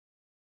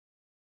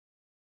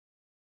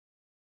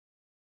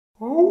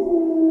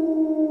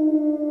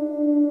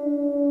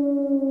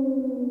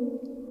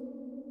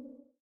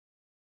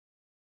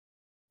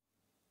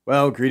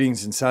Well,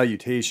 greetings and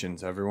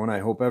salutations, everyone. I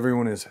hope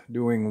everyone is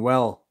doing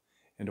well,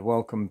 and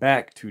welcome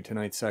back to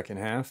tonight's second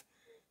half.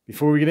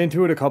 Before we get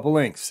into it, a couple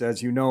links.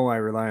 As you know, I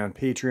rely on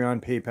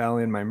Patreon,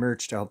 PayPal, and my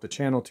merch to help the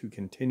channel to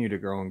continue to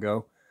grow and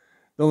go.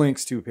 The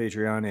links to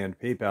Patreon and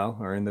PayPal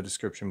are in the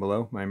description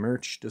below. My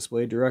merch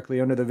displayed directly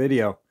under the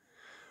video.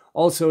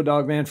 Also,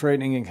 Dogman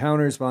Frightening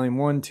Encounters, Volume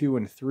 1, 2,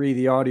 and 3,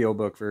 the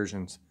audiobook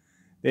versions.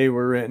 They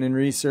were written and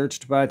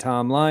researched by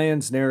Tom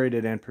Lyons,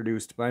 narrated and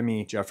produced by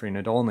me, Jeffrey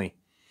Nadolny.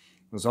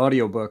 Those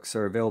audiobooks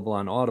are available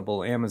on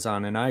Audible,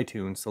 Amazon, and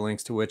iTunes, the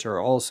links to which are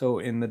also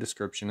in the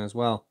description as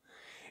well.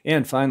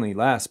 And finally,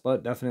 last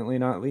but definitely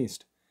not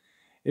least,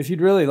 if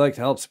you'd really like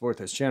to help support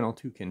this channel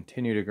to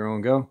continue to grow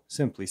and go,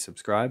 simply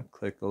subscribe,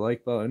 click the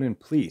like button, and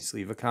please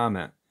leave a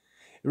comment.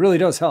 It really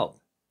does help,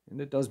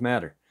 and it does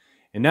matter.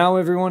 And now,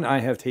 everyone, I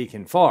have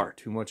taken far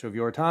too much of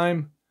your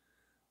time.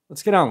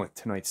 Let's get on with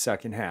tonight's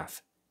second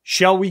half,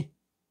 shall we?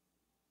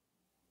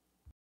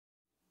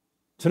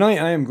 Tonight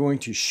I am going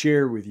to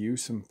share with you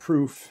some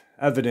proof,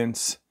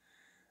 evidence,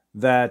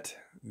 that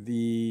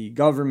the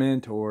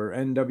government or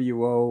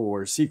NWO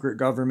or secret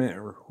government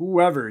or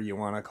whoever you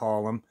want to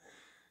call them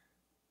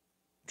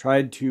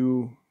tried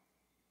to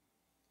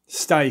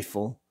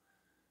stifle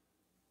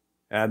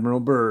Admiral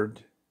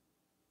Byrd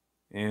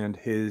and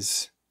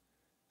his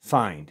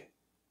find,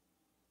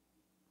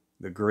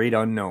 the Great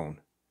Unknown.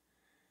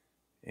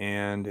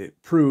 And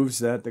it proves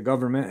that the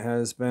government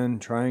has been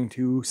trying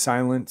to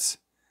silence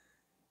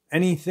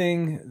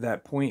anything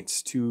that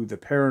points to the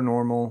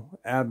paranormal,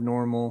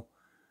 abnormal,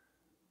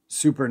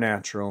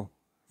 supernatural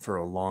for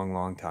a long,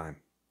 long time.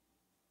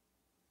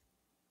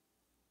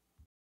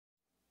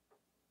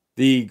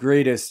 The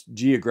greatest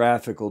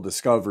geographical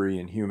discovery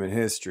in human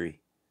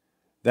history,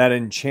 that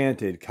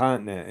enchanted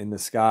continent in the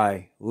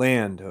sky,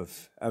 land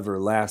of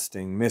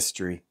everlasting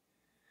mystery.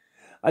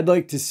 I'd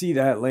like to see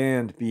that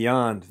land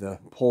beyond the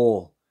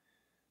pole.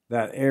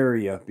 That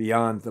area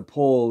beyond the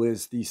pole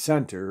is the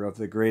center of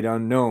the Great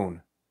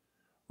Unknown.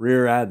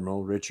 Rear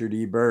Admiral Richard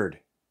E. Byrd.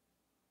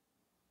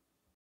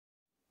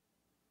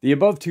 The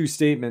above two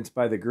statements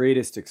by the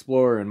greatest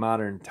explorer in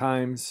modern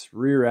times,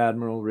 Rear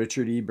Admiral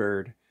Richard E.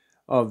 Byrd,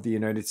 of the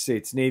United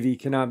States Navy,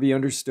 cannot be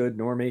understood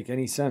nor make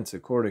any sense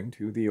according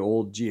to the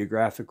old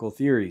geographical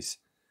theories.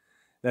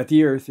 That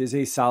the Earth is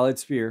a solid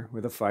sphere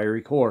with a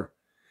fiery core,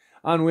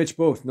 on which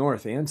both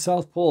North and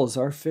South poles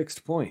are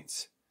fixed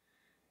points.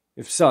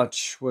 If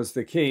such was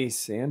the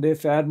case, and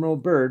if Admiral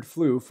Byrd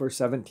flew for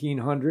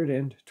 1,700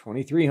 and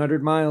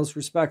 2,300 miles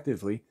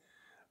respectively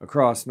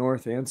across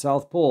North and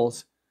South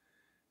poles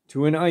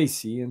to an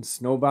icy and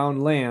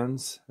snowbound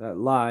lands that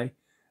lie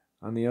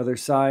on the other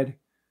side,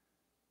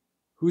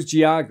 whose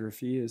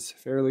geography is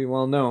fairly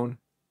well known,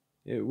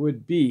 it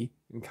would be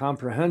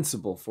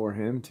incomprehensible for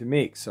him to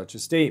make such a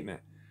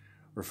statement,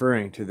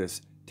 referring to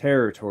this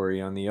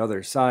territory on the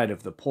other side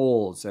of the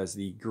poles as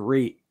the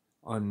Great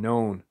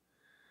Unknown.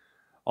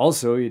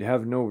 Also, you'd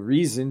have no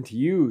reason to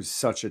use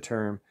such a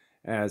term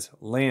as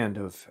land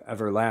of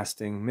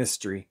everlasting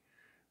mystery.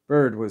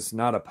 Byrd was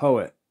not a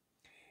poet,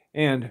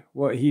 and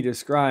what he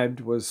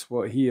described was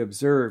what he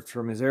observed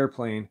from his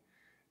airplane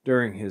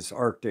during his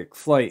Arctic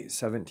flight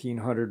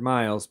 1,700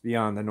 miles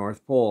beyond the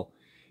North Pole.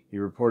 He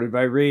reported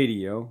by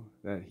radio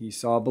that he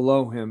saw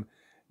below him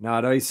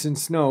not ice and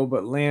snow,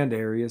 but land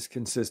areas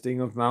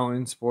consisting of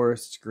mountains,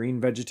 forests, green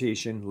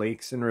vegetation,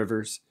 lakes, and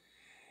rivers,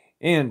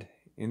 and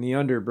in the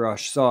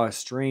underbrush saw a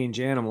strange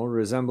animal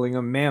resembling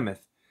a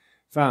mammoth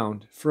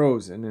found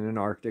frozen in an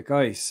Arctic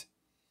ice.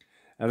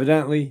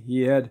 Evidently,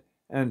 he had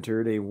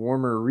entered a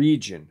warmer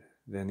region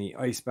than the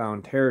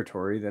icebound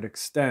territory that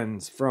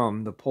extends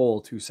from the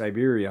pole to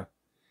Siberia.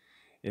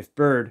 If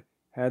Byrd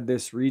had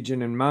this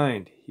region in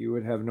mind, he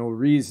would have no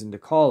reason to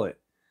call it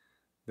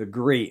the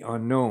Great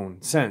Unknown,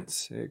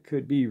 since it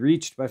could be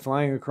reached by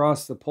flying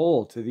across the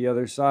pole to the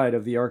other side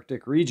of the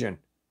Arctic region.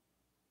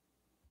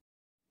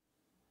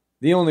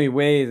 The only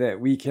way that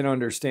we can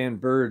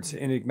understand Byrd's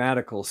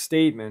enigmatical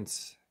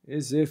statements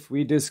is if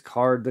we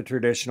discard the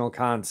traditional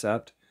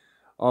concept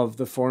of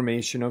the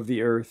formation of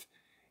the Earth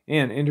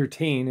and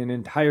entertain an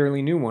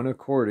entirely new one,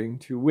 according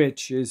to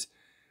which his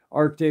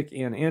Arctic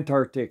and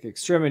Antarctic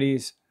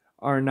extremities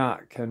are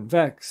not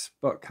convex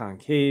but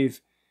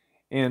concave,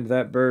 and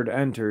that Byrd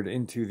entered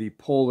into the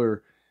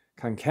polar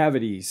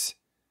concavities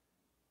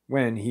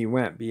when he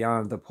went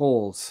beyond the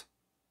poles.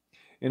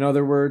 In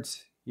other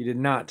words, he did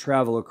not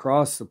travel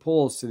across the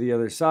poles to the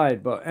other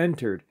side, but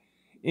entered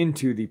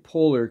into the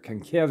polar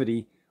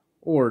concavity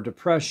or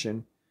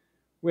depression,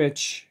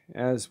 which,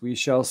 as we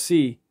shall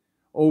see,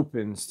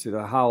 opens to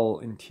the hollow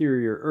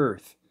interior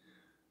earth,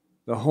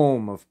 the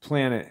home of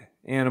planet,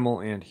 animal,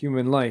 and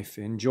human life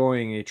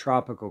enjoying a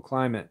tropical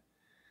climate.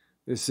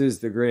 This is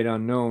the Great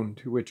Unknown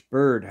to which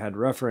Byrd had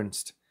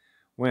referenced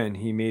when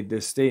he made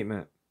this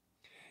statement,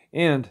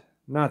 and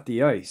not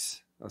the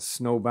ice, a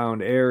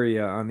snowbound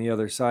area on the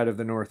other side of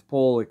the North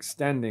Pole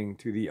extending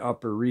to the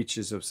upper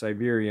reaches of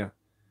Siberia.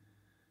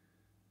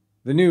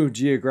 The new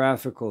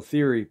geographical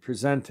theory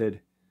presented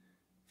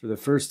for the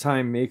first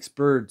time makes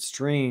Byrd's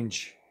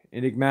strange,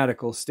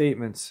 enigmatical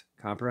statements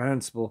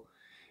comprehensible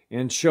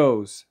and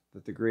shows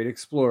that the great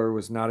explorer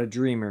was not a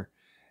dreamer,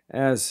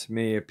 as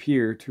may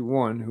appear to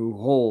one who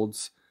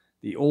holds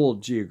the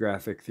old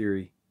geographic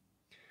theory.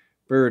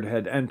 Byrd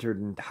had entered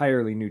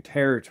entirely new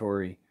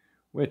territory,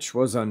 which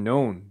was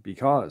unknown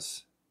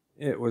because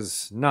it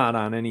was not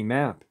on any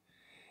map.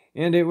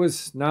 And it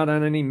was not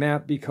on any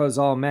map because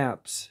all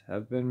maps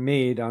have been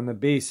made on the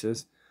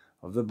basis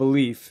of the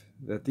belief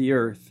that the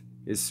earth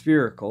is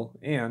spherical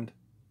and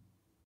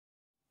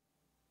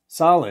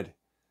solid.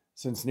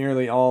 Since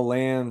nearly all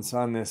lands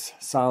on this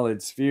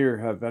solid sphere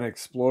have been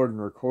explored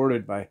and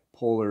recorded by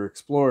polar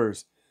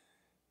explorers,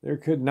 there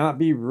could not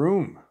be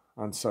room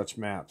on such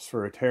maps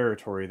for a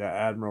territory that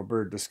Admiral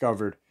Byrd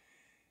discovered,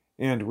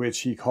 and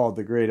which he called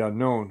the Great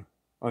Unknown.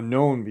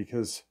 Unknown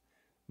because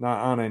not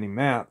on any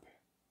map.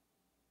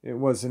 It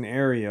was an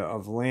area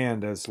of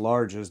land as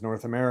large as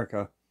North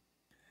America.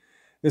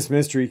 This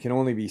mystery can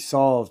only be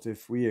solved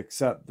if we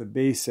accept the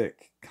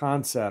basic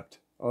concept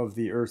of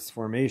the Earth's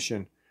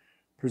formation,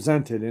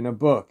 presented in a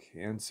book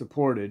and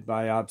supported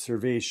by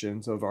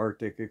observations of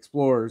Arctic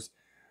explorers,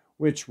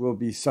 which will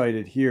be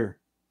cited here.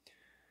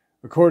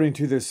 According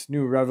to this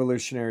new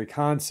revolutionary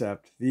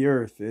concept, the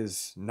Earth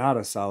is not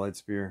a solid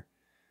sphere,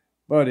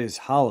 but is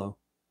hollow,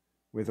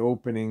 with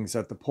openings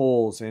at the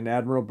poles, and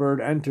Admiral Byrd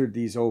entered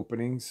these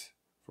openings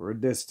for a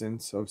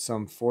distance of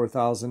some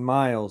 4,000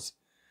 miles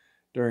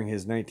during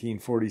his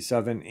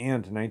 1947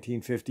 and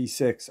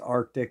 1956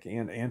 Arctic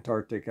and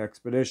Antarctic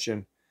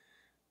expedition.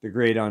 The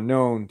Great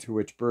Unknown, to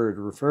which Byrd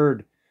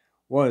referred,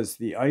 was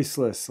the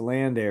iceless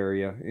land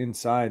area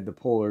inside the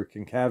polar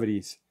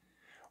concavities,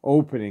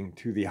 opening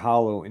to the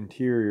hollow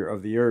interior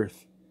of the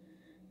Earth.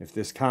 If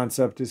this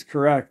concept is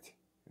correct,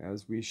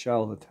 as we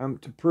shall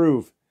attempt to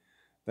prove,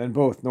 then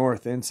both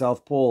North and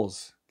South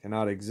Poles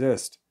cannot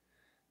exist,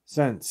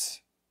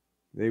 since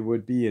they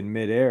would be in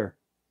mid-air,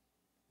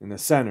 in the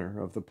center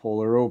of the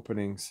polar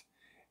openings,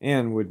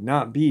 and would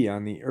not be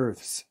on the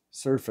Earth's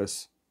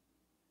surface.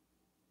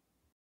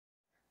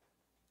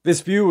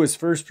 This view was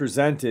first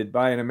presented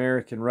by an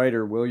American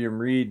writer, William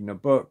Reed, in a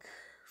book,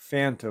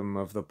 Phantom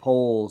of the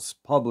Poles,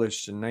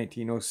 published in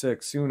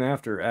 1906, soon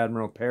after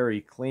Admiral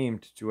Peary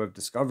claimed to have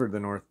discovered the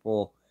North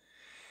Pole,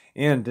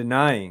 and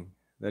denying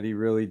that he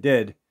really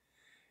did.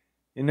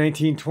 In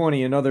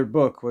 1920, another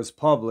book was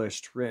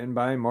published, written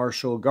by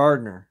Marshall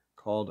Gardner,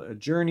 called A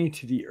Journey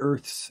to the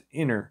Earth's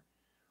Inner,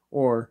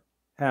 or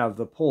Have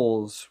the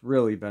Poles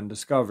Really Been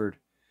Discovered,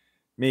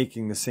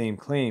 making the same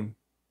claim.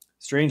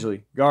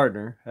 Strangely,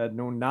 Gardner had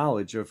no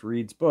knowledge of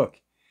Reed's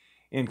book,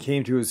 and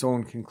came to his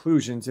own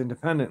conclusions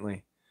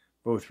independently.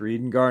 Both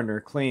Reed and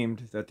Gardner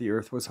claimed that the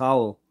Earth was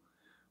hollow,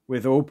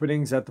 with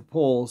openings at the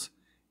poles,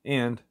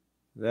 and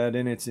that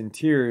in its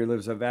interior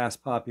lives a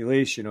vast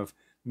population of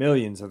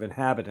millions of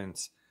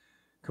inhabitants,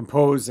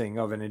 composing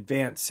of an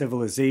advanced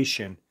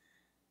civilization.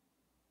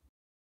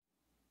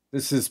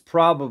 This is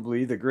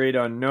probably the Great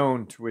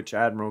Unknown to which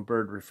Admiral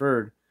Byrd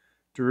referred.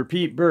 To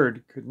repeat,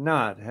 Byrd could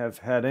not have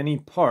had any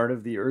part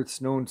of the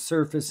Earth's known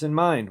surface in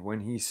mind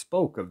when he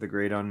spoke of the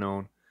Great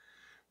Unknown,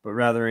 but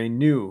rather a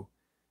new,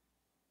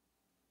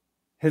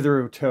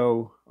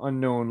 hitherto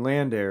unknown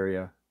land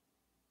area,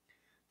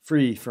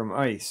 free from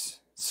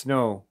ice,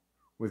 snow,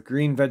 with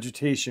green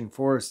vegetation,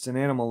 forests, and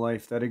animal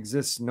life that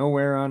exists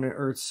nowhere on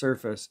Earth's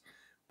surface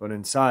but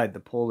inside the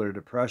polar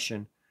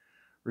depression,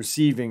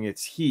 receiving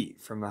its heat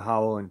from the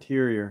hollow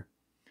interior,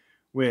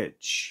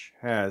 which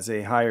has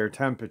a higher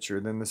temperature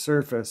than the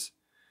surface,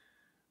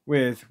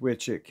 with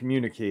which it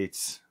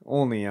communicates.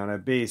 Only on a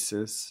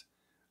basis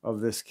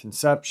of this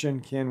conception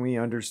can we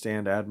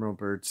understand Admiral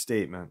Byrd's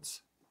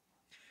statements.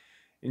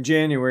 In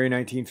January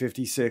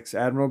 1956,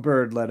 Admiral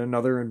Byrd led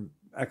another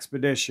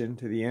expedition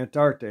to the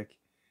Antarctic,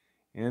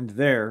 and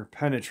there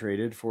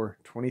penetrated for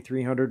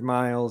 2,300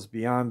 miles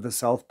beyond the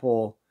South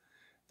Pole.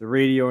 The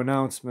radio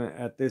announcement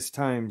at this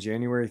time,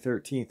 January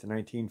 13th,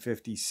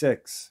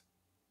 1956,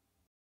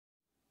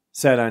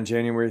 said on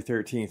January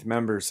 13th,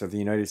 members of the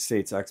United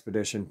States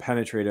expedition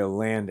penetrated a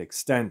land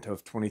extent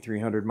of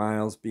 2,300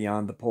 miles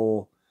beyond the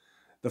pole.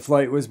 The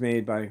flight was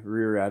made by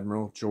Rear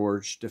Admiral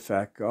George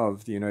Defeck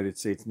of the United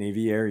States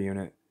Navy Air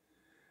Unit.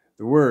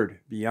 The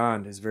word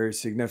beyond is very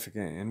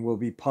significant and will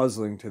be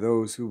puzzling to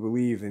those who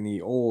believe in the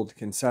old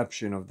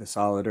conception of the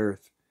solid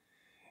Earth.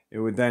 It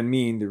would then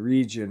mean the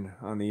region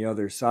on the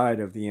other side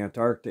of the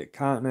Antarctic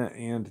continent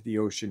and the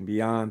ocean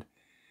beyond,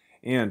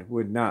 and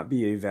would not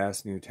be a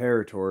vast new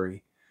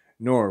territory,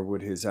 nor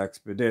would his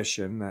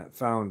expedition that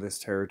found this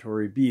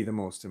territory be the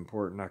most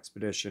important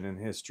expedition in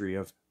history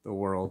of the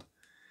world.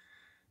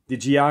 The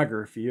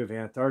geography of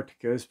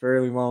Antarctica is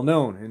fairly well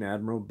known, and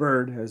Admiral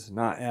Byrd has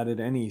not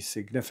added any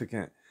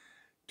significant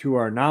to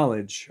our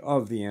knowledge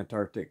of the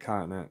Antarctic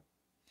continent.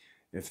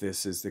 If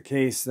this is the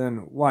case,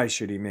 then why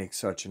should he make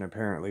such an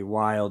apparently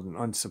wild and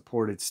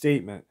unsupported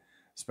statement,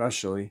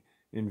 especially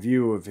in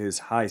view of his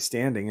high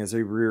standing as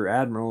a Rear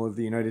Admiral of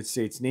the United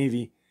States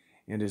Navy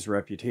and his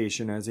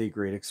reputation as a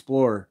great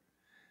explorer?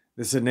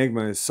 This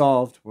enigma is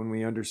solved when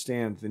we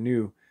understand the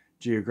new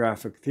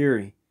geographic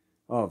theory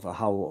of a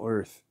hollow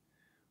Earth,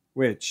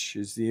 which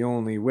is the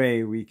only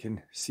way we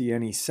can see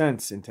any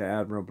sense into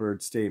Admiral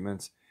Byrd's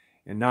statements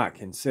and not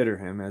consider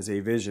him as a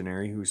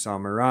visionary who saw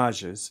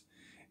mirages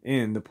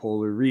in the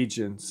polar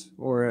regions,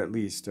 or at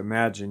least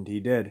imagined he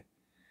did.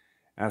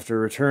 After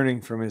returning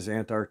from his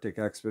Antarctic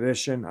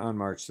expedition on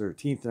March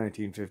 13,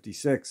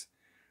 1956,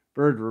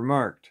 Byrd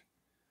remarked,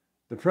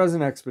 "The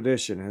present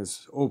expedition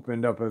has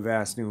opened up a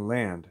vast new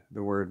land."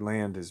 The word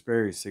land is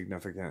very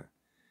significant.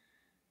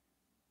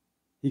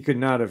 He could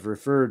not have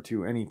referred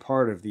to any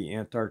part of the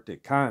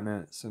Antarctic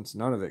continent, since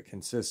none of it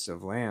consists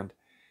of land,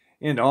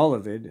 and all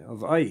of it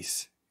of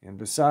ice, and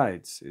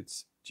besides,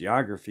 its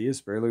geography is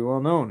fairly well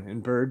known,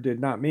 and Byrd did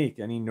not make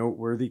any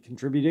noteworthy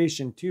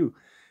contribution to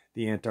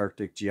the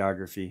Antarctic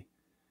geography,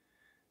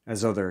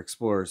 as other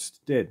explorers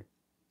did,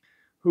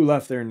 who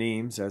left their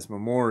names as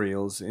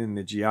memorials in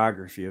the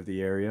geography of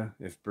the area.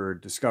 If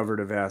Byrd discovered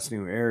a vast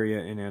new area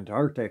in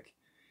Antarctic,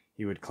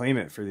 he would claim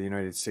it for the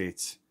United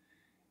States,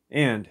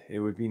 and it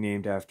would be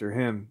named after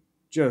him,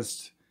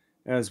 just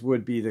as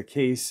would be the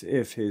case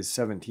if his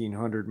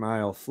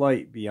 1,700-mile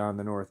flight beyond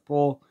the North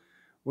Pole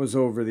was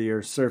over the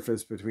Earth's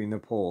surface between the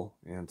pole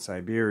and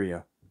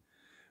Siberia.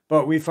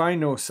 But we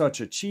find no such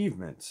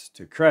achievements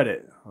to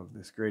credit of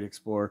this great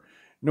explorer,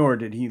 nor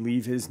did he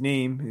leave his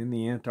name in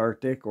the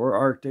Antarctic or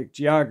Arctic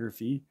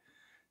geography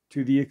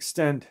to the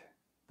extent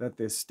that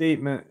this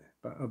statement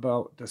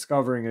about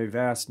discovering a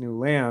vast new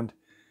land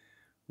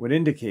would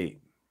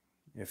indicate.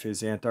 If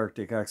his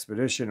Antarctic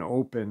expedition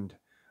opened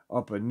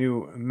up a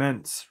new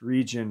immense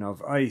region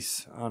of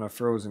ice on a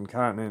frozen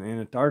continent in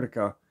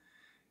Antarctica,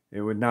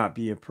 it would not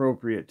be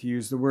appropriate to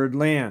use the word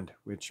land,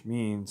 which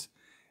means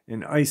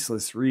an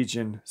iceless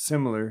region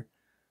similar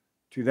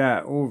to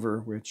that over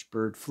which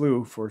Byrd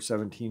flew for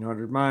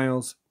 1,700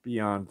 miles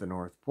beyond the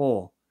North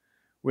Pole,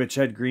 which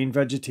had green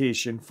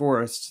vegetation,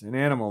 forests, and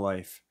animal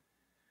life.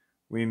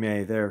 We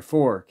may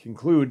therefore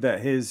conclude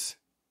that his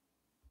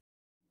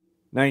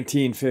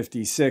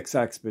 1956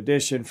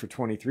 expedition for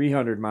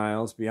 2,300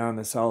 miles beyond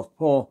the South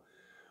Pole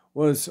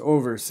was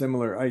over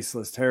similar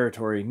iceless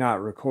territory not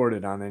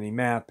recorded on any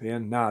map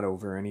and not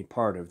over any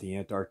part of the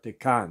Antarctic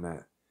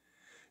continent.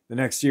 The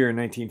next year, in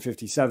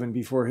 1957,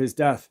 before his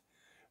death,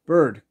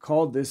 Byrd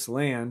called this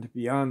land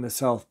beyond the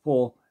South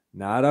Pole,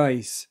 not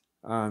ice,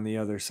 on the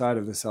other side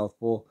of the South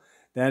Pole,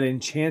 that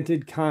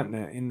enchanted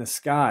continent in the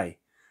sky,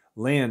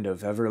 land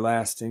of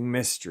everlasting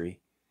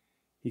mystery.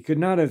 He could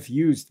not have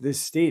used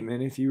this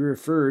statement if he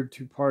referred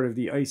to part of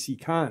the icy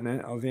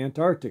continent of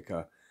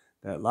Antarctica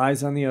that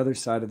lies on the other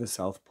side of the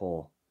South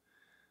Pole.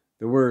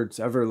 The words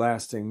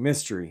everlasting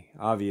mystery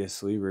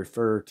obviously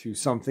refer to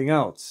something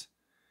else.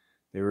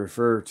 They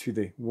refer to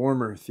the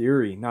warmer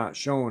theory not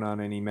shown on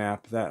any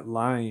map that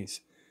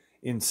lies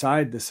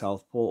inside the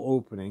South Pole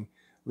opening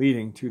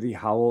leading to the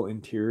hollow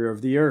interior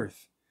of the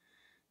Earth.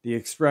 The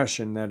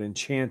expression that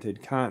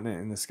enchanted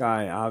continent in the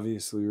sky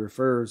obviously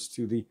refers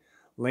to the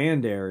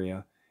land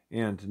area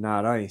and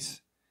not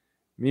ice,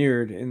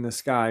 mirrored in the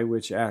sky,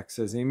 which acts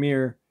as a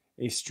mirror,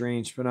 a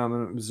strange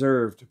phenomenon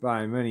observed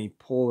by many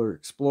polar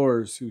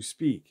explorers who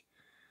speak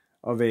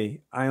of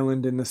a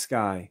island in the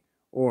sky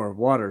or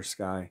water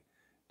sky,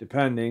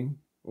 depending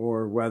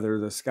or whether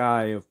the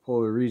sky of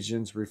polar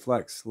regions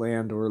reflects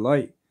land or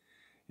light.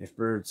 If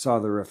Byrd saw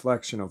the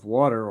reflection of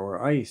water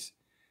or ice,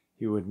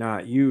 he would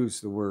not use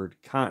the word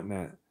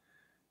continent,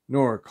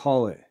 nor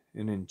call it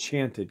an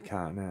enchanted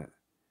continent.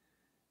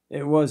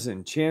 It was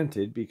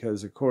enchanted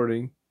because,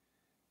 according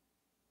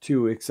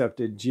to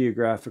accepted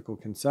geographical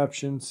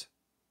conceptions,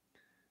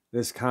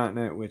 this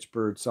continent which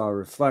Byrd saw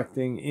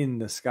reflecting in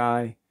the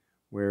sky,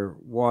 where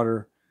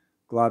water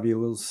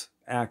globules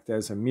act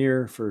as a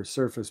mirror for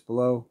surface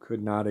below,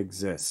 could not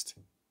exist.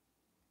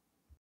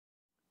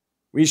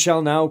 We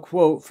shall now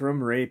quote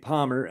from Ray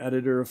Palmer,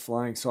 editor of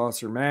Flying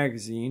Saucer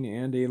magazine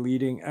and a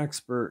leading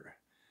expert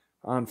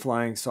on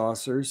flying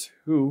saucers,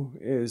 who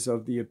is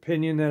of the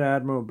opinion that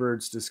Admiral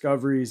Byrd's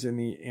discoveries in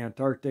the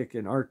Antarctic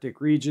and Arctic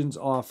regions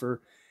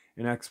offer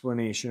an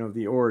explanation of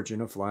the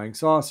origin of flying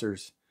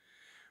saucers,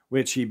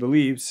 which he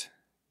believes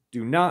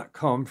do not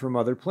come from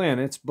other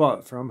planets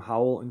but from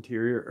hollow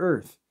interior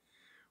Earth,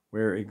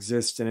 where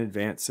exists an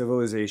advanced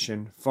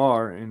civilization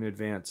far in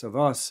advance of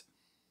us,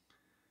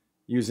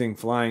 using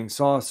flying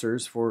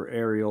saucers for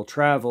aerial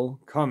travel,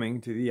 coming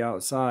to the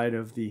outside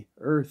of the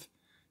Earth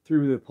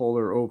through the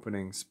polar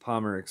openings.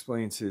 Palmer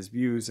explains his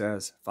views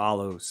as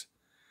follows.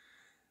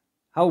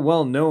 How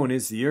well known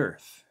is the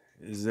Earth?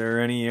 Is there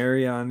any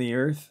area on the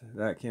Earth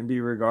that can be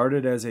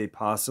regarded as a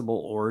possible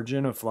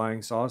origin of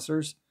flying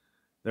saucers?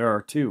 There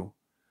are two.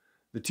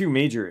 The two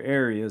major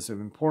areas of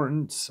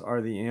importance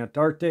are the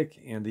Antarctic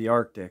and the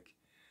Arctic.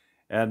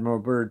 Admiral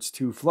Byrd's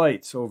two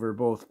flights over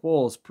both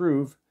poles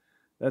prove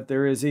that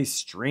there is a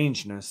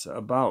strangeness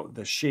about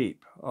the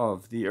shape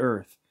of the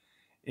Earth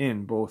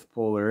in both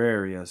polar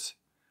areas.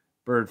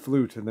 Byrd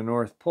flew to the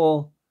North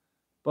Pole,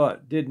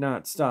 but did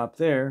not stop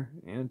there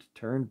and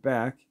turned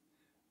back,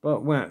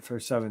 but went for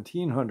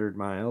 1,700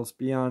 miles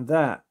beyond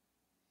that.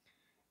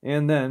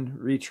 and then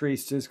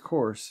retraced his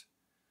course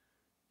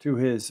to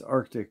his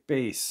Arctic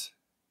base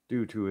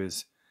due to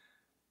his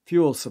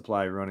fuel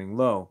supply running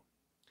low.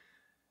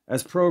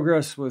 As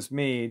progress was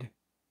made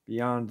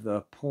beyond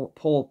the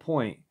pole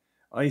point,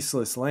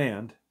 iceless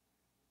land,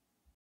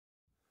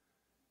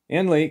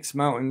 and lakes,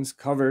 mountains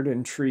covered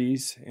in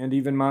trees, and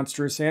even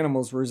monstrous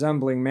animals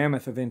resembling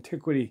mammoth of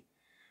antiquity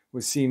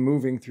was seen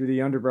moving through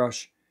the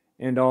underbrush,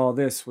 and all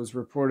this was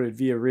reported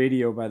via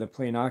radio by the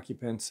plane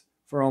occupants.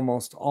 For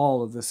almost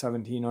all of the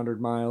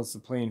 1,700 miles the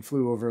plane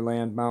flew over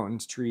land,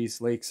 mountains,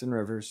 trees, lakes, and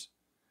rivers.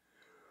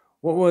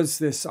 What was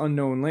this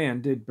unknown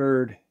land? Did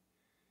Byrd,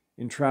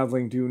 in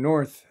traveling due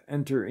north,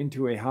 enter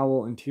into a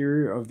hollow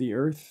interior of the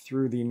earth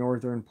through the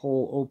northern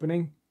pole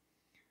opening?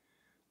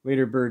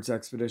 Later, Byrd's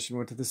expedition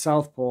went to the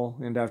South Pole,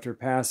 and after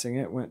passing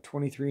it, went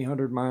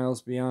 2,300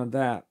 miles beyond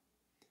that.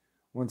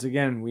 Once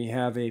again, we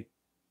have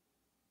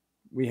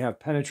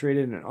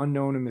penetrated an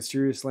unknown and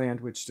mysterious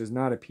land which does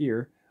not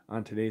appear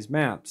on today's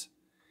maps.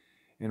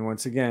 And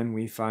once again,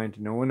 we find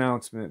no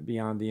announcement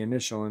beyond the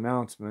initial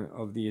announcement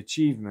of the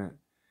achievement.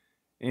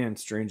 And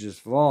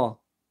strangest of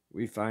all,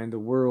 we find the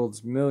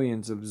world's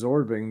millions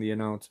absorbing the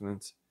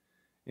announcements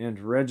and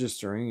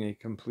registering a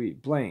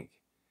complete blank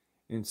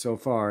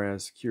insofar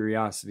as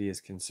curiosity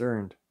is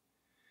concerned.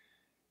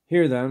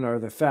 Here then are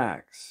the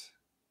facts.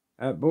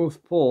 At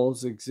both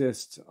poles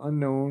exist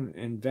unknown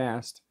and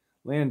vast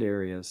land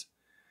areas,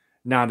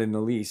 not in the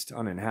least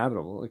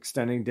uninhabitable,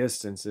 extending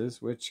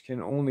distances which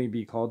can only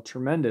be called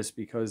tremendous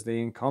because they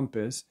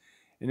encompass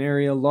an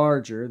area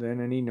larger than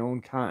any known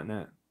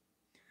continent.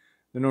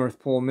 The North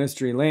Pole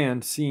Mystery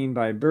Land, seen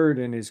by Byrd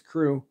and his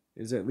crew,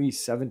 is at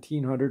least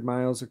 1,700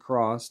 miles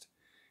across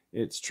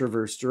its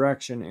traverse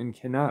direction and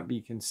cannot be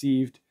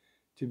conceived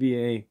to be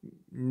a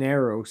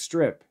narrow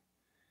strip.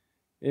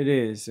 It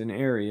is an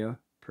area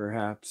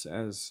perhaps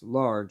as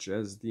large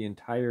as the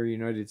entire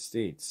United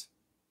States.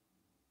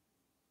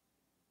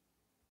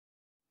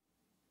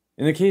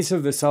 In the case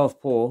of the South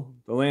Pole,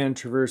 the land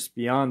traversed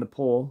beyond the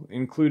pole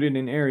included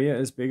an area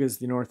as big as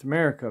the North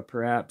America,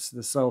 perhaps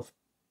the South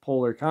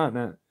Polar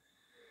Continent.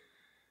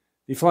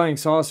 The flying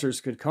saucers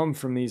could come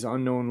from these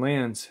unknown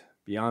lands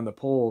beyond the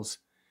poles.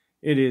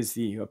 It is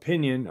the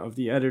opinion of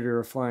the editor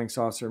of Flying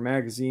Saucer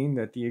magazine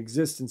that the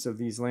existence of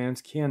these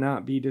lands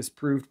cannot be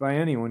disproved by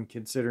anyone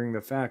considering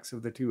the facts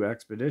of the two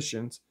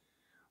expeditions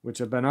which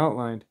have been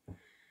outlined.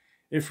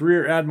 If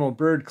Rear Admiral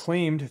Byrd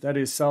claimed that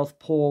his South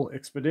Pole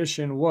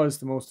expedition was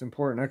the most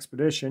important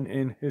expedition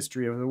in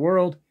history of the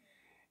world,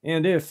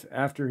 and if,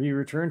 after he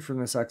returned from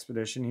this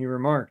expedition, he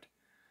remarked,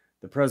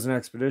 "The present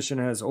expedition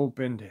has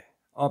opened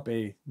up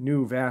a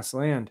new vast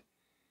land,"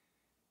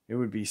 it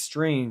would be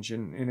strange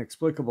and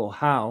inexplicable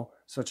how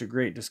such a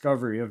great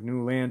discovery of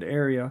new land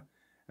area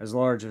as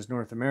large as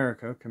North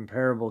America,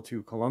 comparable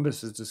to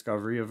Columbus's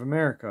discovery of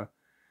America,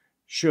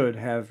 should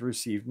have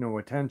received no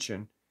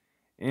attention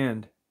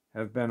and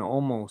have been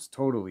almost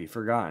totally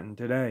forgotten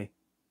today.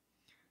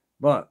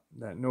 But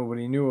that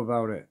nobody knew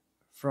about it,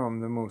 from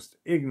the most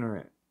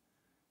ignorant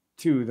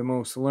to the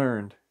most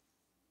learned.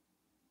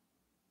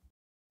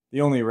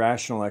 The only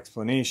rational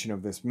explanation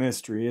of this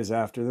mystery is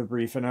after the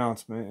brief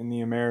announcement in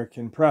the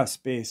American press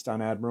based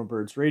on Admiral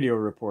Byrd's radio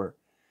report.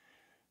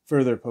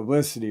 Further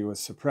publicity was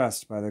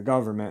suppressed by the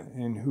government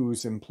in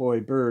whose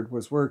employ Byrd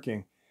was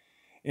working,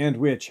 and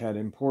which had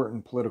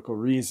important political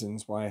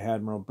reasons why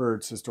Admiral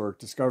Byrd's historic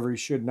discovery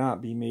should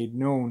not be made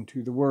known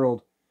to the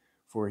world,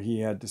 for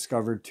he had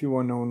discovered two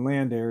unknown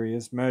land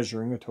areas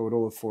measuring a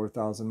total of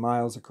 4,000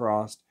 miles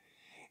across,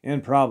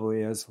 and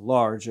probably as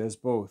large as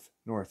both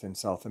North and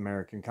South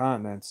American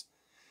continents,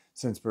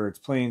 since Byrd's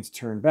planes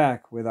turned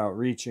back without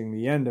reaching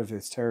the end of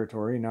his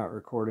territory not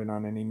recorded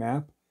on any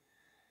map.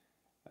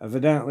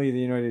 Evidently, the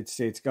United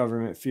States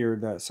government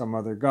feared that some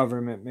other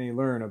government may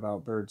learn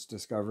about Byrd's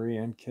discovery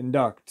and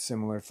conduct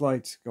similar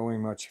flights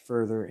going much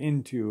further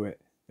into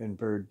it than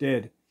Byrd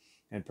did,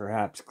 and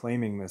perhaps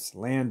claiming this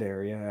land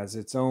area as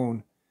its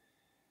own.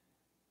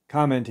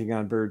 Commenting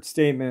on Byrd's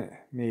statement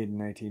made in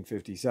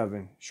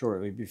 1957,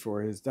 shortly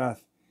before his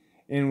death,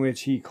 in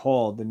which he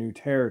called the new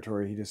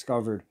territory he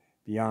discovered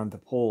beyond the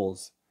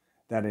poles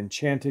that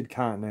enchanted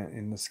continent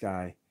in the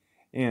sky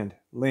and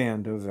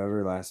land of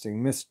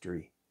everlasting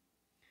mystery.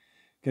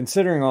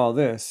 Considering all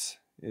this,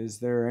 is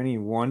there any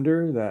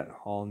wonder that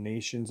all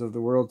nations of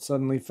the world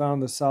suddenly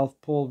found the South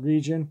Pole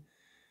region,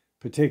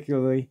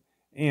 particularly,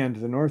 and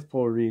the North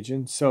Pole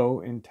region,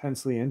 so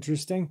intensely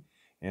interesting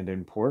and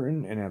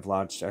important, and have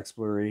launched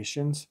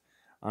explorations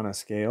on a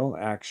scale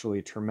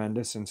actually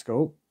tremendous in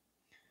scope?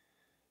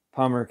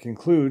 Palmer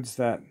concludes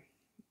that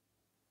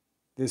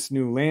this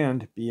new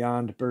land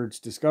beyond Byrd's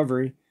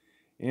discovery,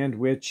 and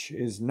which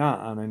is not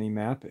on any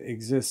map,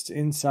 exists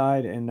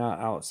inside and not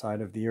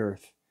outside of the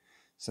Earth,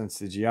 since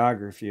the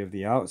geography of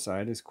the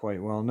outside is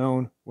quite well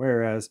known,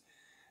 whereas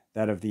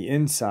that of the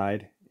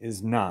inside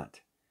is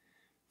not.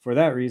 For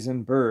that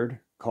reason, Byrd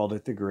called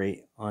it the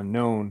Great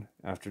Unknown,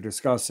 after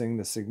discussing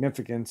the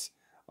significance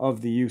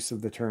of the use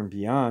of the term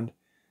beyond.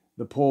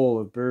 The pole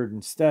of Byrd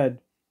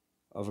instead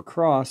of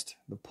across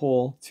the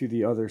pole to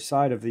the other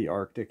side of the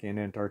Arctic and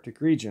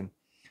Antarctic region.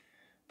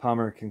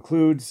 Palmer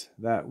concludes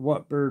that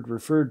what Byrd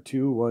referred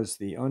to was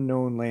the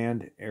unknown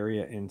land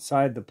area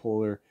inside the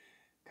polar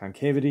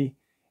concavity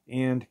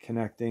and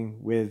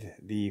connecting with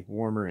the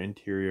warmer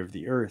interior of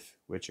the Earth,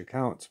 which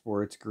accounts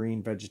for its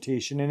green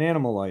vegetation and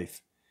animal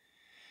life.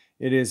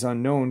 It is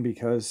unknown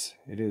because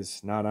it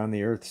is not on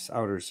the Earth's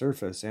outer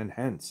surface and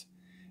hence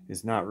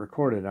is not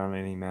recorded on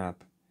any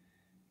map.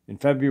 In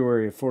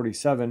February of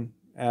 47,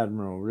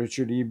 Admiral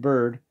Richard E.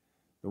 Byrd,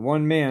 the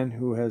one man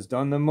who has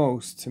done the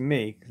most to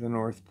make the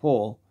North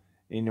Pole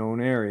a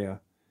known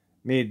area,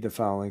 made the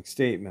following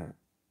statement.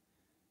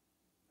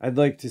 I'd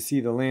like to see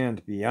the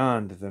land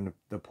beyond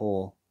the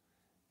pole.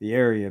 The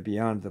area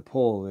beyond the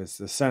pole is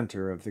the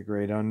center of the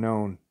great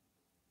unknown.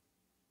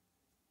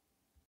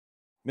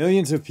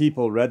 Millions of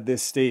people read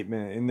this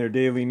statement in their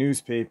daily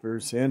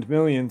newspapers, and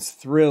millions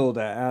thrilled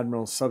at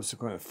Admiral's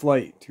subsequent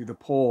flight to the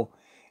pole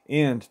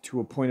and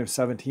to a point of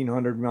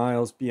 1,700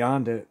 miles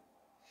beyond it.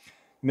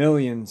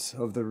 Millions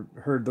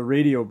heard the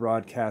radio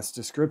broadcast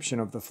description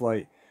of the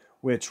flight,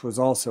 which was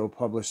also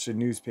published in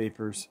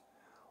newspapers.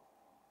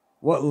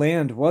 What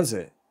land was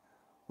it?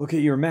 Look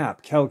at your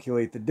map.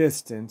 Calculate the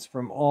distance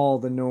from all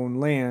the known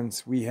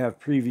lands we have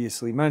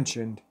previously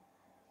mentioned.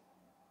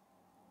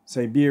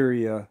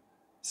 Siberia,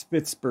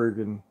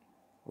 Spitsbergen,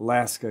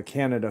 Alaska,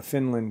 Canada,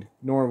 Finland,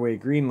 Norway,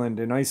 Greenland,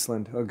 and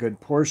Iceland. A good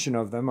portion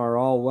of them are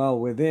all well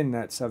within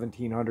that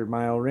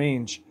 1,700-mile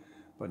range,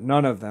 but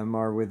none of them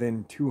are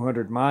within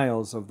 200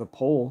 miles of the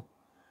pole.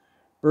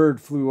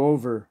 Byrd flew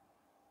over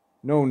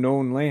no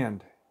known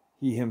land.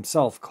 He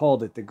himself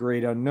called it the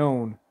great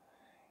unknown.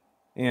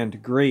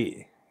 And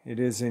great it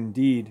is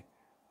indeed.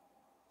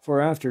 For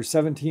after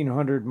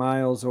 1,700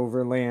 miles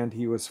over land,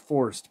 he was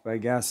forced by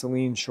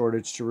gasoline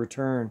shortage to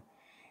return,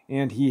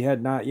 and he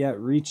had not yet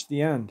reached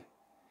the end.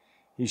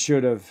 He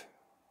should have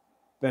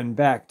been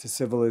back to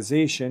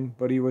civilization,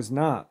 but he was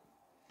not.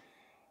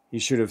 He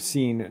should have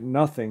seen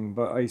nothing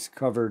but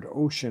ice-covered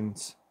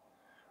oceans,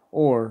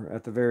 or,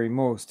 at the very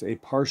most, a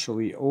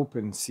partially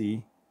open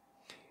sea.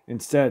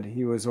 Instead,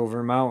 he was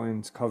over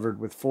mountains covered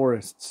with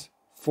forests.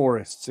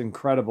 Forests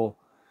incredible.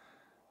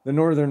 The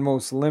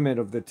northernmost limit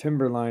of the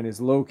timberline is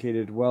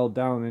located well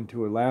down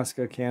into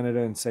Alaska, Canada,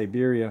 and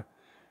Siberia.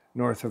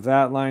 North of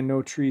that line,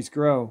 no trees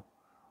grow.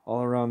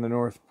 All around the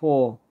North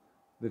Pole,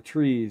 the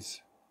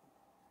trees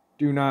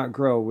do not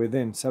grow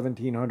within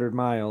 1,700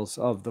 miles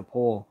of the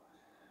pole.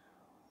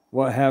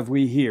 What have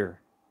we here?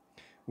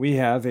 We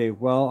have a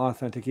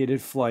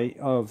well-authenticated flight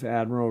of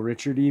Admiral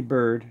Richard E.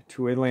 Byrd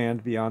to a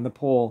land beyond the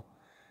pole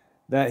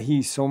that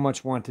he so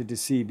much wanted to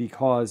see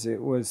because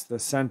it was the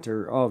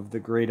center of the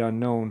great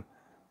unknown,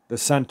 the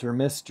center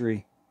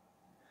mystery.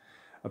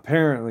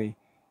 Apparently,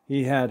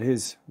 he had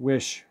his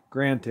wish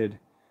granted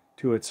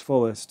to its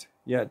fullest,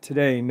 yet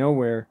today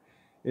nowhere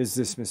is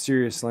this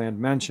mysterious land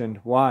mentioned.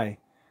 Why?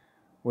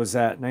 Was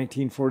that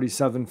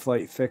 1947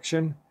 flight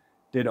fiction?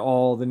 Did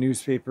all the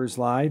newspapers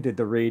lie? Did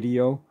the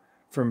radio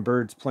from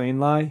Byrd's plane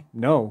lie?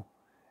 No.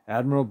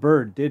 Admiral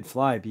Byrd did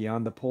fly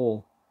beyond the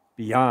pole.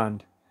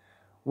 Beyond.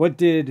 What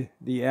did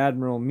the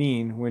Admiral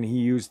mean when he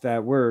used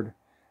that word?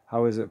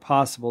 How is it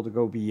possible to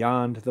go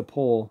beyond the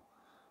pole?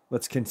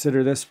 Let's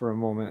consider this for a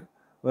moment.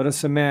 Let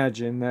us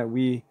imagine that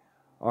we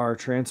are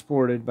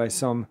transported by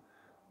some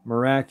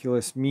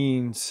miraculous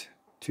means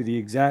to the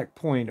exact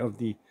point of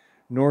the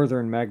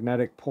northern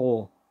magnetic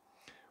pole.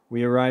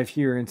 We arrive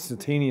here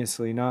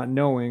instantaneously, not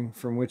knowing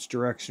from which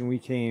direction we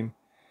came,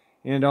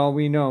 and all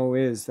we know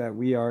is that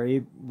we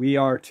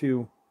are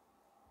to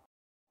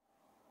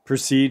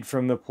proceed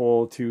from the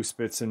pole to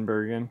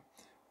Spitzenbergen.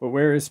 But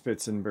where is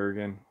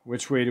Spitzenbergen?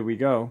 Which way do we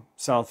go?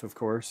 South, of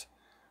course.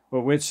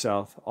 But which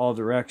south? All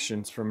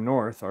directions from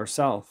north are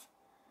south.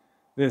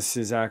 This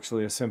is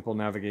actually a simple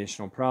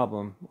navigational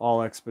problem.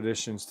 All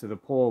expeditions to the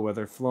pole,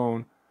 whether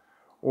flown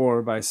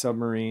or by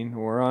submarine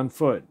or on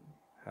foot,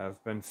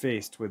 have been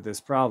faced with this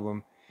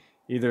problem.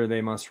 Either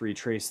they must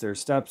retrace their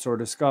steps or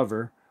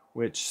discover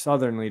which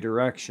southerly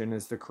direction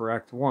is the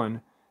correct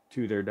one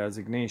to their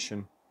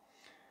destination.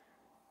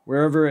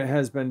 Wherever it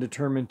has been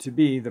determined to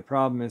be, the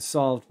problem is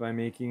solved by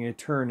making a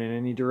turn in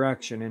any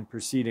direction and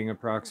proceeding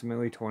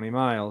approximately 20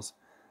 miles.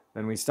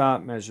 Then we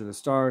stop, measure the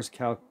stars,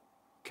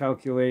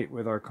 calculate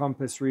with our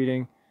compass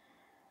reading,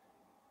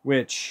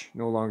 which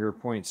no longer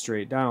points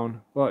straight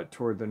down, but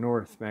toward the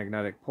north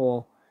magnetic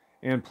pole,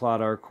 and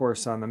plot our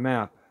course on the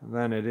map.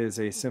 Then it is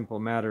a simple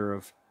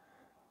matter to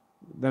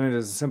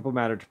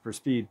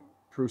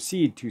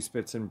proceed to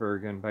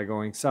Spitzenbergen by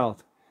going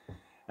south.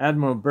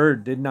 Admiral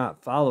Byrd did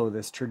not follow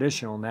this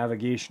traditional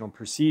navigational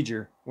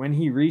procedure. When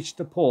he reached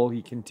the pole,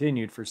 he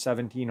continued for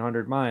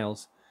 1,700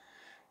 miles.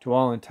 To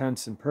all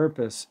intents and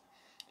purpose,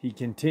 he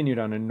continued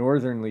on a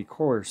northerly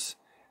course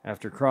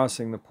after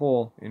crossing the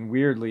pole, and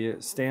weirdly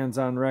it stands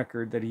on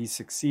record that he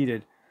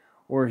succeeded,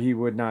 or he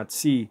would not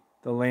see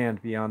the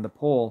land beyond the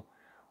pole,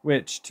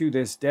 which to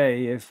this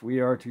day, if we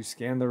are to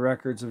scan the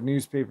records of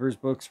newspapers,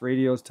 books,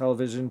 radios,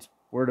 televisions,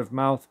 word of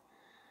mouth,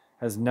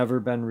 has never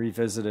been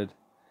revisited.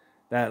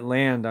 That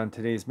land on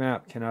today's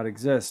map cannot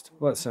exist,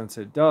 but since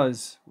it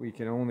does, we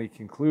can only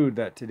conclude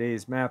that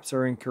today's maps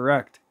are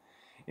incorrect,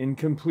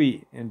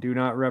 incomplete, and do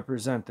not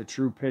represent the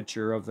true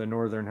picture of the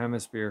northern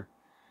hemisphere.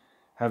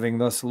 Having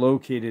thus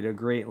located a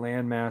great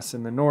landmass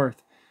in the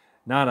north,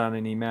 not on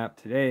any map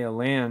today, a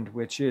land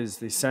which is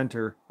the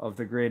center of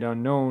the great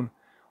unknown,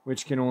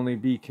 which can only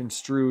be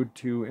construed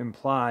to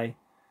imply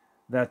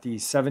that the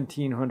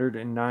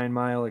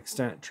 1,709-mile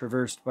extent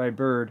traversed by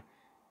Byrd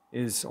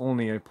is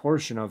only a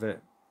portion of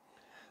it.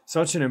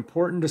 Such an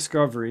important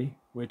discovery,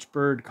 which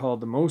Byrd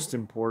called the most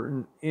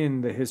important in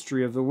the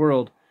history of the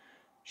world,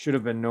 should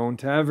have been known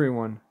to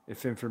everyone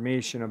if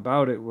information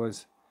about it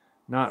was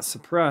not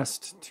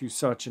suppressed to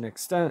such an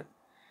extent,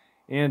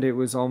 and it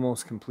was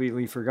almost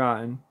completely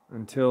forgotten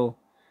until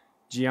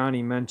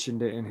Gianni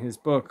mentioned it in his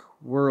book,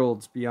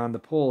 Worlds Beyond the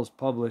Poles,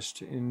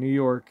 published in New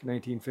York,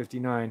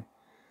 1959.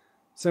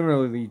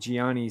 Similarly,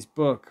 Gianni's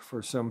book,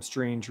 for some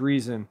strange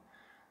reason,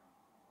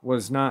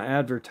 was not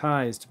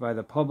advertised by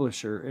the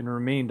publisher and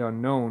remained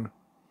unknown.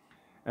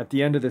 At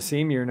the end of the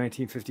same year,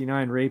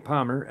 1959, Ray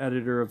Palmer,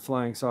 editor of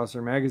Flying Saucer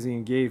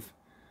magazine, gave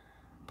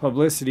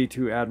publicity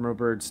to Admiral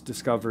Byrd's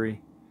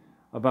discovery,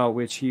 about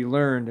which he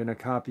learned in a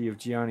copy of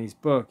Gianni's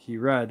book he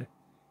read.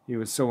 He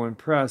was so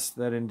impressed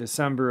that in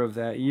December of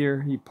that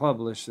year he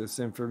published this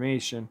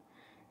information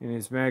in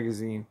his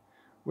magazine,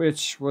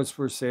 which was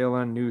for sale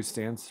on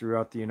newsstands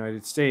throughout the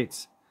United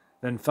States.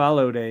 Then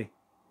followed a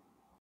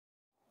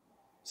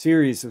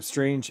series of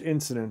strange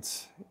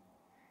incidents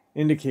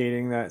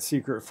indicating that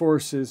secret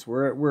forces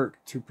were at work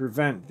to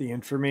prevent the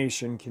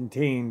information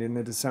contained in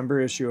the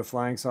December issue of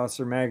Flying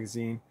Saucer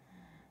magazine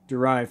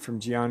derived from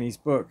Gianni's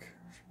book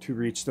to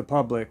reach the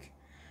public.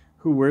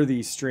 Who were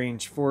these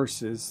strange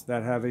forces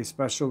that have a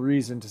special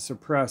reason to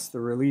suppress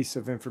the release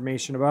of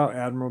information about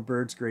Admiral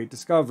Byrd's great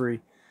discovery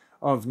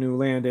of new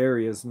land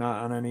areas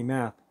not on any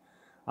map?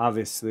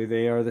 Obviously,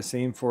 they are the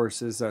same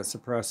forces that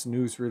suppress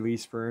news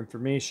release for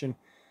information,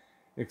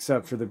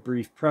 except for the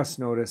brief press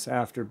notice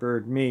after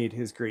Byrd made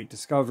his great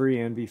discovery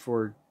and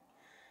before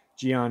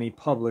Gianni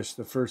published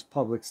the first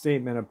public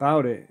statement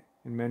about it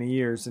in many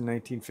years in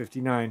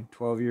 1959,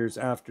 12 years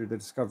after the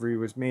discovery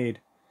was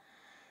made.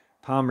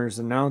 Palmer's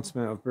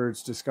announcement of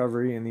Byrd's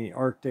discovery in the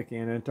Arctic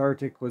and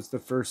Antarctic was the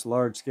first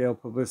large-scale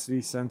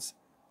publicity since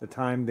the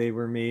time they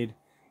were made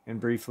and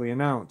briefly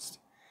announced,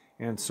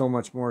 and so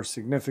much more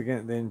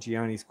significant than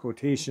Gianni's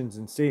quotations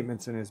and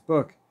statements in his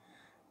book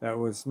that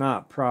was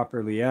not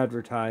properly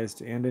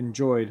advertised and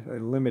enjoyed a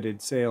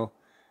limited sale.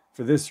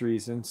 For this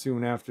reason,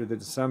 soon after the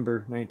December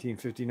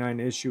 1959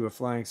 issue of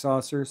Flying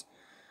Saucers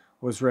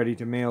was ready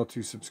to mail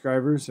to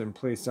subscribers and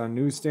placed on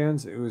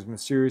newsstands, it was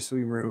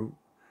mysteriously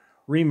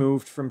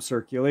removed from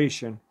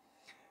circulation,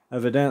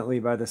 evidently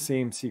by the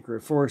same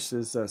secret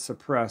forces that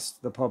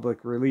suppressed the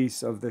public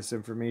release of this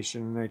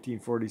information in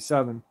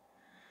 1947.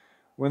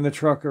 When the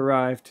truck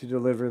arrived to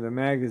deliver the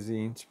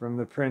magazines from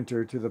the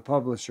printer to the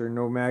publisher,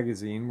 no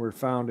magazine were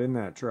found in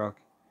that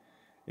truck.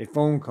 A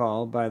phone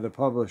call by the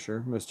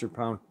publisher, Mr.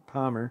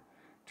 Palmer,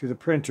 to the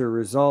printer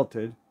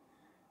resulted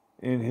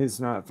in his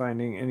not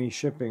finding any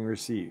shipping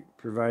receipt,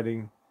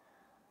 proving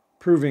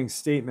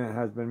shipment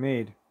has been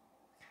made.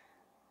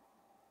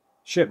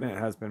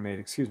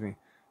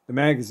 The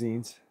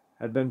magazines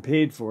had been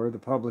paid for. The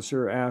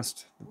publisher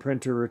asked the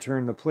printer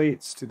return the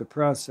plates to the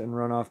press and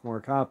run off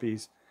more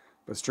copies,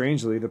 but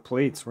strangely the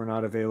plates were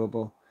not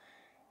available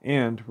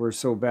and were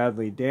so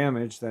badly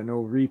damaged that no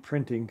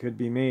reprinting could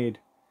be made.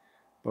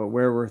 But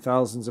where were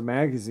thousands of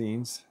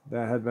magazines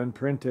that had been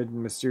printed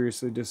and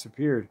mysteriously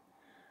disappeared?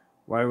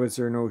 Why was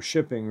there no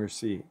shipping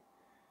receipt?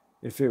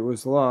 If it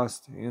was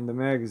lost and the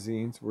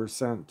magazines were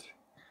sent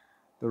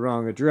the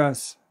wrong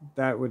address,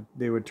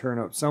 they would turn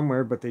up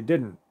somewhere, but they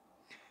didn't.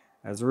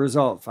 As a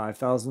result,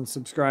 5,000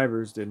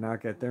 subscribers did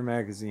not get their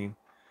magazine.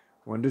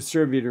 One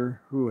distributor,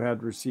 who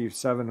had received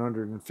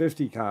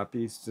 750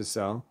 copies to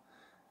sell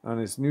on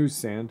his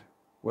newsstand,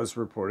 was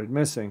reported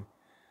missing,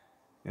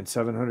 and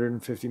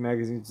 750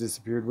 magazines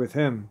disappeared with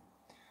him.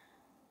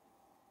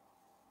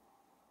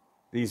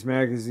 These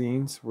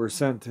magazines were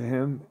sent to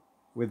him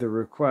with a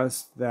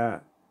request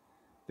that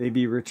they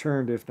be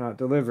returned if not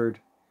delivered.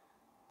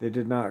 They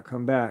did not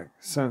come back.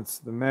 Since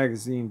the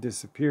magazine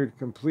disappeared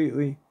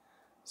completely,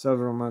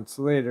 several months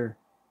later,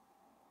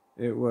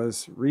 it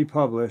was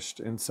republished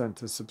and sent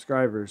to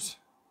subscribers.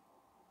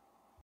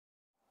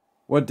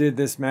 What did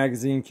this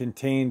magazine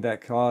contain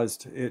that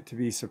caused it to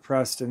be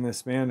suppressed in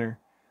this manner?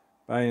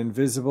 By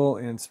invisible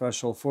and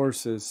special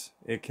forces,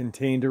 it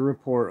contained a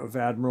report of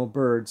Admiral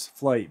Byrd's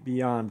flight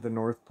beyond the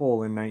North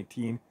Pole in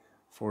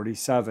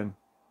 1947.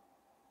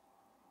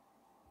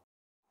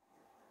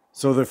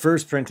 So the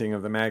first printing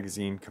of the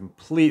magazine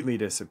completely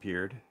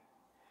disappeared,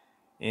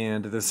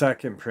 and the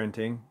second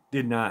printing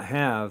did not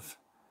have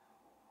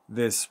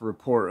this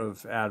report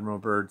of Admiral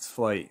Byrd's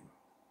flight,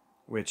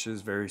 which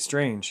is very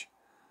strange.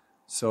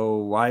 So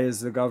why is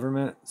the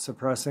government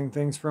suppressing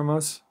things from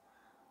us?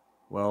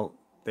 Well,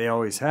 they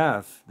always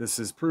have. This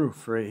is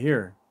proof right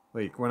here.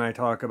 Like when I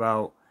talk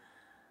about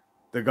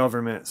the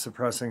government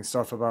suppressing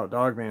stuff about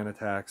Dogman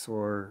attacks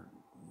or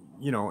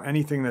you know,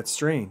 anything that's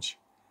strange.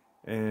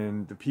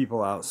 And the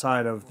people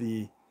outside of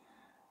the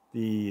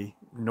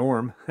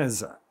norm,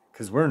 as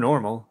because we're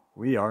normal,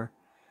 we are,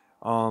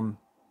 don't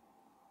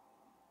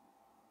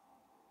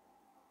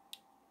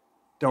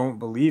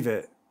believe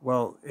it.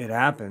 Well, it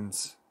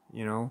happens,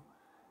 you know.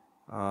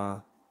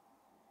 A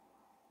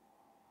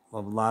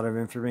lot of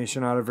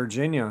information out of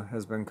Virginia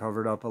has been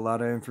covered up. A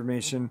lot of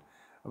information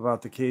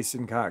about the case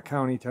in Cott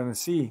County,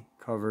 Tennessee,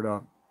 covered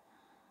up.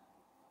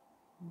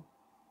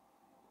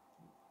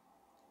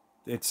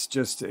 It's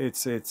just,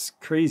 it's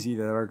crazy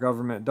that our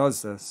government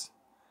does this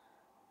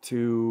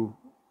to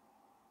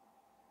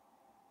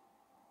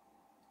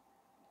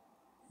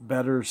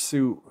better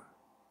suit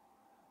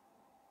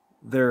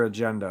their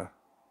agenda.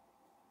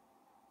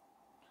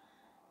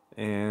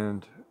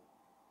 And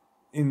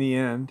in the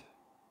end,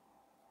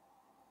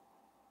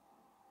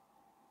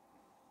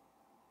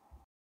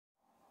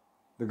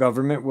 the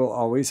government will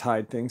always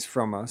hide things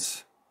from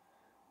us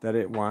that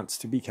it wants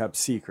to be kept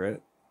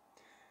secret.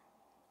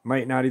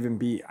 Might not even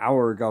be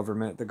our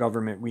government, the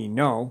government we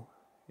know.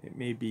 It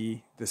may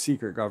be the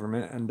secret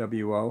government,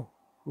 NWO.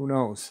 Who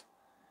knows?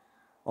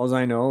 All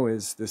I know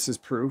is this is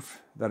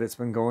proof that it's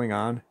been going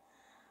on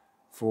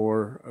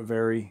for a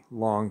very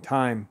long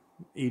time,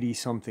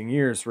 80-something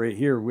years, right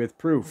here with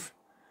proof.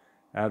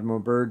 Admiral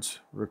Byrd's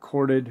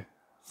recorded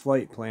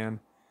flight plan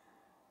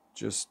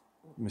just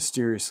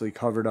mysteriously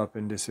covered up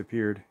and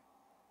disappeared.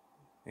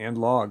 And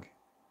log.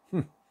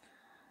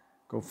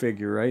 Go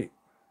figure, right?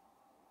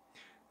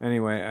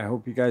 Anyway, I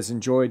hope you guys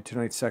enjoyed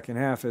tonight's second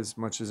half as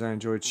much as I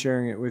enjoyed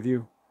sharing it with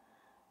you.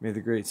 May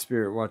the Great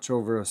Spirit watch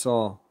over us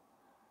all,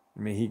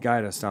 and may He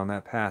guide us down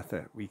that path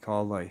that we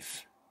call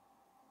life.